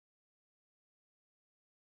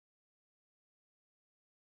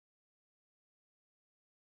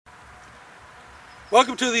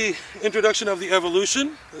Welcome to the introduction of the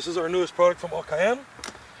Evolution. This is our newest product from OKM.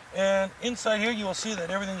 And inside here you will see that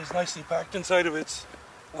everything is nicely packed inside of its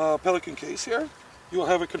Pelican case here. You will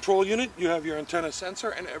have a control unit, you have your antenna sensor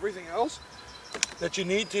and everything else that you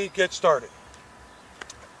need to get started.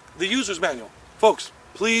 The user's manual. Folks,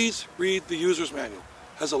 please read the user's manual.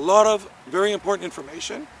 It has a lot of very important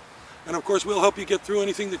information, and of course we'll help you get through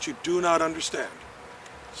anything that you do not understand.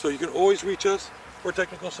 So you can always reach us for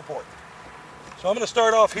technical support. So I'm going to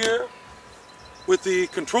start off here with the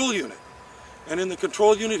control unit. And in the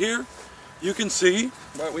control unit here, you can see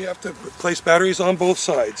that we have to place batteries on both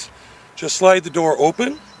sides. Just slide the door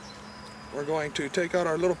open. We're going to take out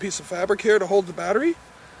our little piece of fabric here to hold the battery.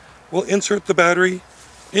 We'll insert the battery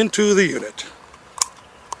into the unit.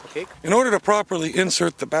 Okay. In order to properly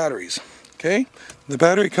insert the batteries, okay, the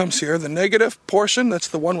battery comes here. The negative portion, that's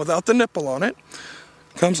the one without the nipple on it,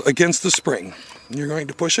 comes against the spring. And you're going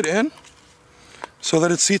to push it in so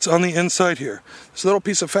that it seats on the inside here. This little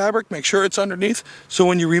piece of fabric, make sure it's underneath, so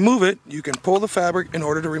when you remove it, you can pull the fabric in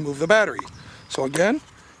order to remove the battery. So again,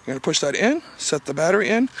 you're going to push that in, set the battery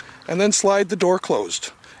in, and then slide the door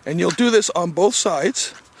closed. And you'll do this on both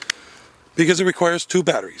sides because it requires two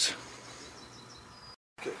batteries.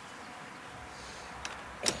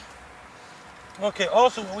 Okay,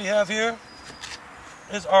 also what we have here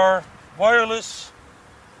is our wireless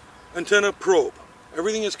antenna probe.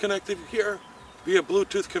 Everything is connected here via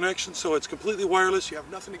Bluetooth connection, so it's completely wireless. You have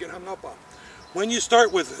nothing to get hung up on. When you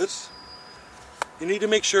start with this, you need to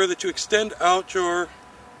make sure that you extend out your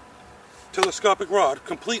telescopic rod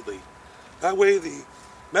completely. That way the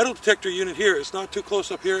metal detector unit here is not too close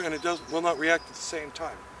up here and it will not react at the same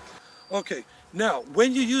time. Okay, now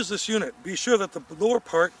when you use this unit, be sure that the lower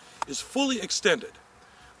part is fully extended.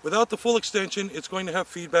 Without the full extension, it's going to have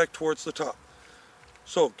feedback towards the top.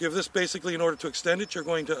 So give this basically, in order to extend it, you're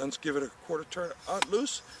going to give it a quarter turn out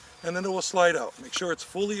loose, and then it will slide out. Make sure it's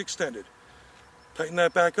fully extended. Tighten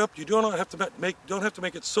that back up. You don't have to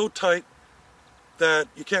make it so tight that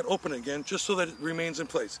you can't open it again, just so that it remains in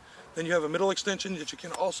place. Then you have a middle extension that you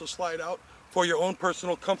can also slide out for your own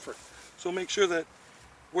personal comfort. So make sure that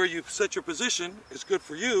where you set your position is good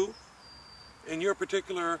for you in your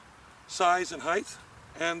particular size and height,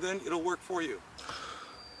 and then it'll work for you.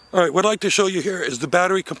 Alright, what I'd like to show you here is the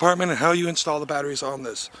battery compartment and how you install the batteries on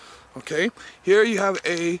this. Okay, here you have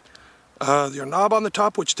your knob on the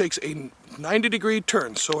top, which takes a 90-degree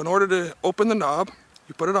turn. So in order to open the knob,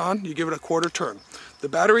 you put it on, you give it a quarter turn. The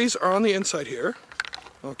batteries are on the inside here.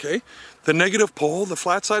 Okay, the negative pole, the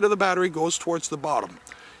flat side of the battery, goes towards the bottom.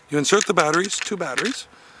 You insert the batteries, two batteries,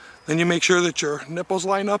 then you make sure that your nipples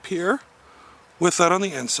line up here with that on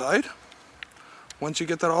the inside. Once you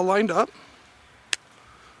get that all lined up,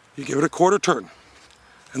 you give it a quarter turn,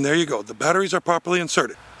 and there you go. The batteries are properly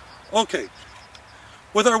inserted. Okay,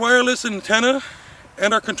 with our wireless antenna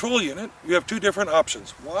and our control unit, you have two different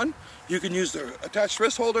options. One, you can use the attached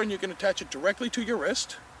wrist holder and you can attach it directly to your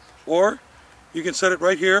wrist, or you can set it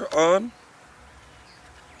right here on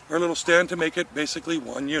our little stand to make it basically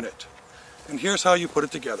one unit. And here's how you put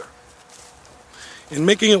it together. In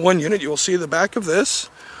making it one unit, you will see the back of this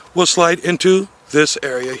will slide into this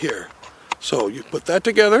area here. So you put that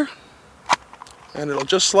together and it'll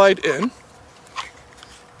just slide in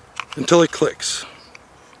until it clicks.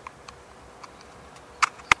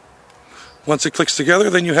 Once it clicks together,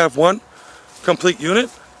 then you have one complete unit,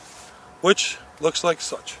 which looks like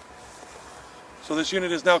such. So this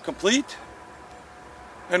unit is now complete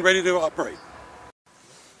and ready to operate.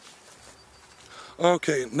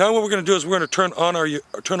 Okay, now what we're going to do is we're going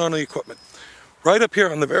to turn on the equipment. Right up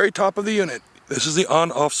here on the very top of the unit, this is the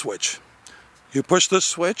on-off switch. You push this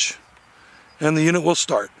switch and the unit will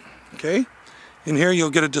start. Okay? In here you'll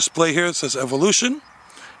get a display here that says Evolution,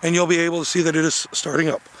 and you'll be able to see that it is starting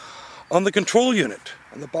up. On the control unit,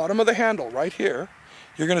 on the bottom of the handle right here,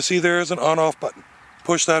 you're going to see there is an on-off button.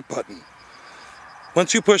 Push that button.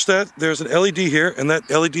 Once you push that, there's an LED here, and that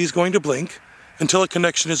LED is going to blink until a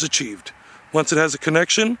connection is achieved. Once it has a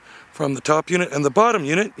connection from the top unit and the bottom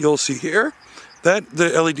unit, you'll see here that the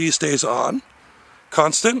LED stays on,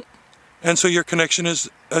 constant, and so your connection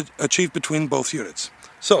is achieved between both units.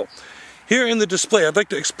 So, here in the display, I'd like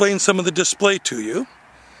to explain some of the display to you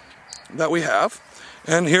that we have.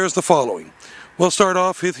 And here's the following. We'll start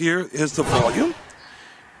off with, here is the volume,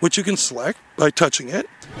 which you can select by touching it.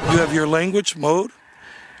 You have your language mode.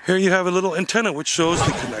 Here you have a little antenna which shows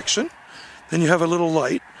the connection. Then you have a little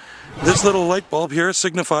light. This little light bulb here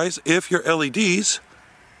signifies if your LEDs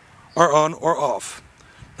are on or off.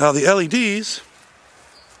 Now the LEDs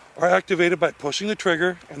are activated by pushing the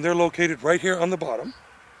trigger, and they're located right here on the bottom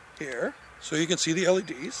here, so you can see the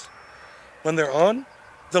LEDs. When they're on,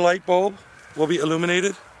 the light bulb will be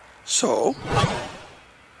illuminated, so.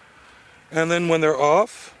 And then when they're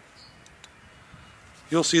off,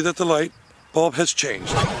 you'll see that the light bulb has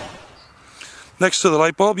changed. Next to the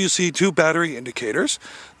light bulb, you see two battery indicators.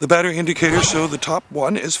 The battery indicators show the top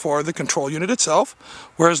one is for the control unit itself,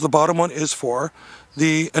 whereas the bottom one is for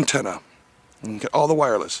the antenna. Okay, all the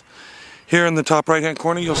wireless. Here in the top right hand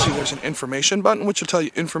corner, you'll see there's an information button, which will tell you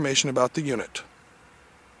information about the unit.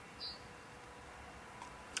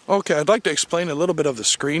 Okay, I'd like to explain a little bit of the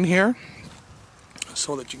screen here,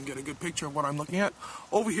 so that you can get a good picture of what I'm looking at.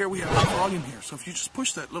 Over here we have the volume here. So if you just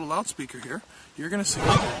push that little loudspeaker here, you're going to see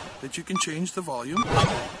that you can change the volume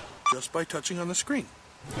just by touching on the screen.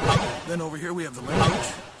 Then over here we have the language.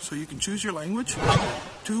 So you can choose your language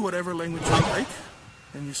to whatever language you like.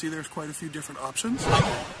 And you see there's quite a few different options.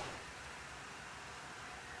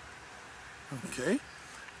 Okay.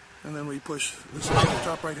 And then we push this in the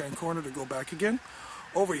top right hand corner to go back again.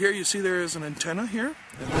 Over here you see there is an antenna here,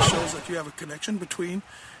 and this shows that you have a connection between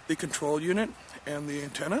the control unit and the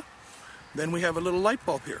antenna. Then we have a little light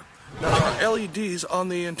bulb here. Now there are LEDs on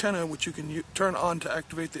the antenna which you can turn on to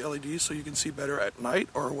activate the LEDs so you can see better at night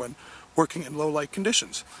or when working in low light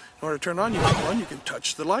conditions. In order to turn on, you can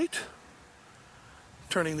touch the light,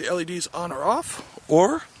 turning the LEDs on or off,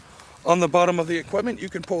 or on the bottom of the equipment you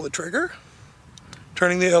can pull the trigger,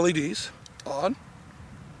 turning the LEDs on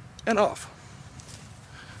and off.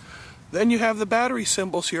 Then you have the battery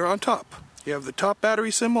symbols here on top. You have the top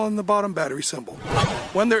battery symbol and the bottom battery symbol.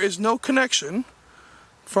 When there is no connection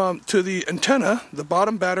to the antenna, the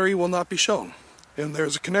bottom battery will not be shown. And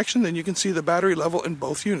there's a connection, then you can see the battery level in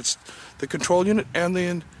both units, the control unit and the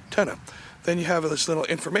antenna. Then you have this little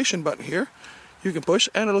information button here. You can push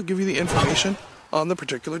and it'll give you the information on the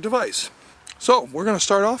particular device. So we're going to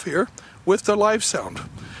start off here with the live sound.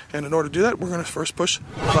 And in order to do that, we're going to first push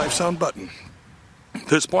the live sound button. At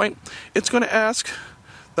this point, it's going to ask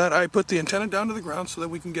that I put the antenna down to the ground so that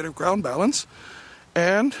we can get a ground balance,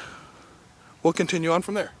 and we'll continue on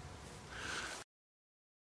from there.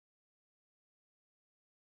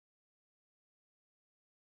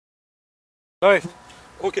 Alright,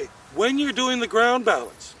 okay, when you're doing the ground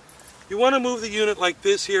balance, you want to move the unit like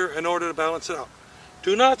this here in order to balance it out.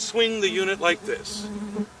 Do not swing the unit like this,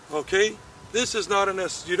 okay? This is not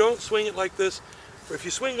you don't swing it like this. If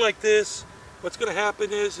you swing like this, what's going to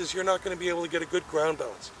happen is you're not going to be able to get a good ground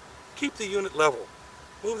balance. Keep the unit level.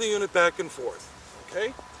 Move the unit back and forth.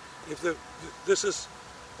 Okay? This is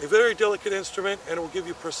a very delicate instrument and it will give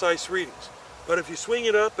you precise readings. But if you swing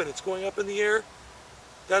it up and it's going up in the air,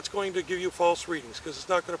 that's going to give you false readings because it's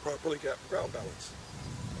not going to properly get ground balance.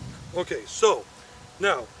 Okay, so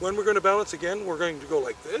now when we're going to balance again, we're going to go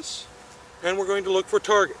like this and we're going to look for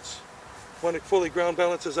targets. When it fully ground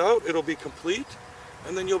balances out, it'll be complete.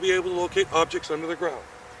 And then you'll be able to locate objects under the ground.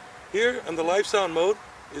 Here in the live sound mode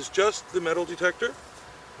is just the metal detector,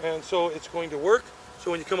 and so it's going to work. So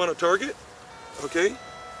when you come on a target, okay,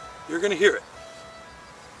 you're going to hear it.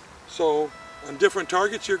 So on different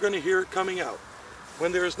targets you're going to hear it coming out.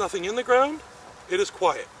 When there is nothing in the ground, it is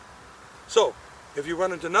quiet. So if you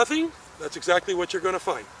run into nothing, that's exactly what you're going to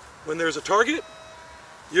find. When there's a target,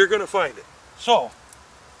 you're going to find it. So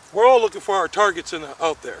we're all looking for our targets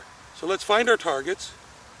out there. So let's find our targets.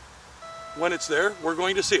 When it's there, we're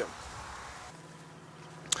going to see them.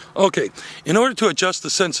 Okay, in order to adjust the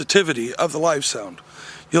sensitivity of the live sound,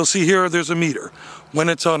 you'll see here there's a meter. When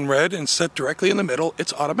it's on red and set directly in the middle,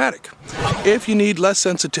 it's automatic. If you need less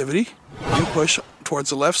sensitivity, you push towards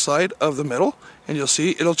the left side of the middle, and you'll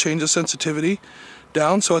see it'll change the sensitivity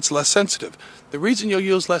down so it's less sensitive. The reason you'll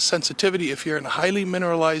use less sensitivity if you're in a highly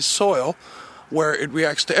mineralized soil where it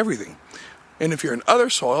reacts to everything. And if you're in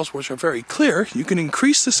other soils, which are very clear, you can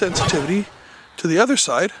increase the sensitivity to the other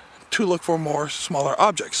side to look for more smaller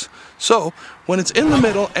objects. So when it's in the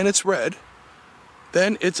middle and it's red,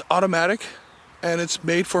 then it's automatic and it's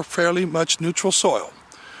made for fairly much neutral soil.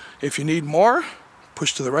 If you need more,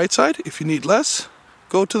 push to the right side. If you need less,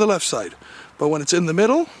 go to the left side. But when it's in the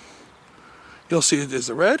middle, you'll see it is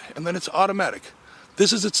the red, and then it's automatic.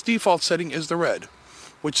 This is its default setting, is the red,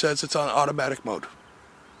 which says it's on automatic mode.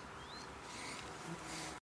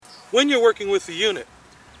 When you're working with the unit,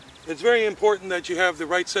 it's very important that you have the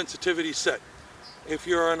right sensitivity set. If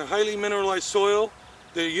you're on a highly mineralized soil,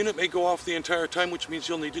 the unit may go off the entire time, which means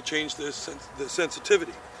you'll need to change the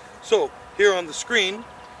sensitivity. So here on the screen,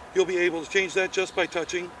 you'll be able to change that just by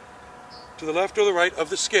touching to the left or the right of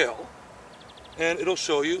the scale, and it'll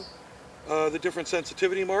show you the different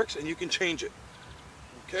sensitivity marks, and you can change it.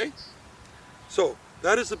 Okay? So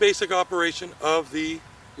that is the basic operation of the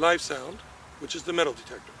live sound, which is the metal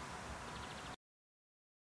detector.